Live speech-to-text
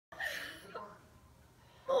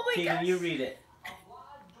my gosh. Can you read it?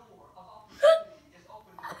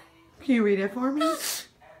 Can you read it for me?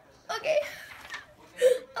 Okay.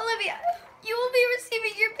 Olivia, you will be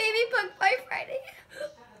receiving your baby pug by Friday.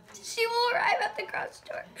 She will arrive at the garage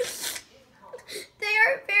door. They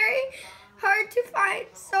are very hard to find,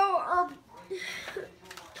 so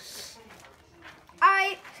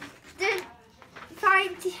I didn't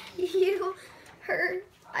find her.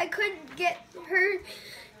 I couldn't get her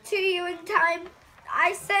to you in time.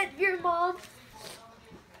 I sent your mom.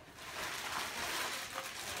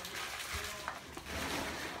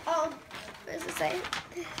 What does it say?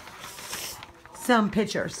 Some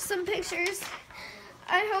pictures. Some pictures.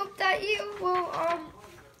 I hope that you will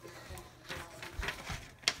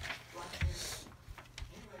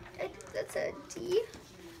that's a D.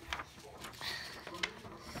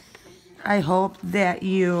 I hope that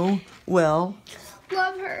you will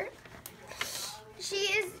Love her. She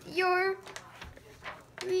is your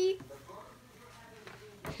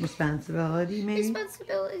responsibility, maybe.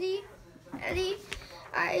 responsibility. Eddie,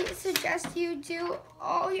 I suggest you do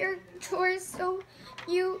all your chores so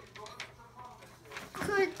you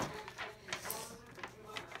could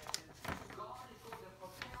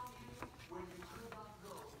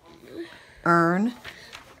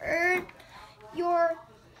Earn your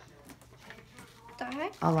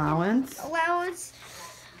allowance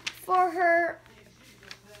for her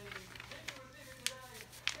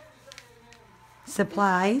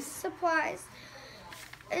supplies.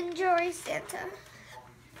 Enjoy Santa.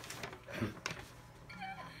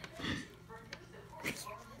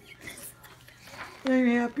 Are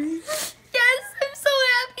you happy?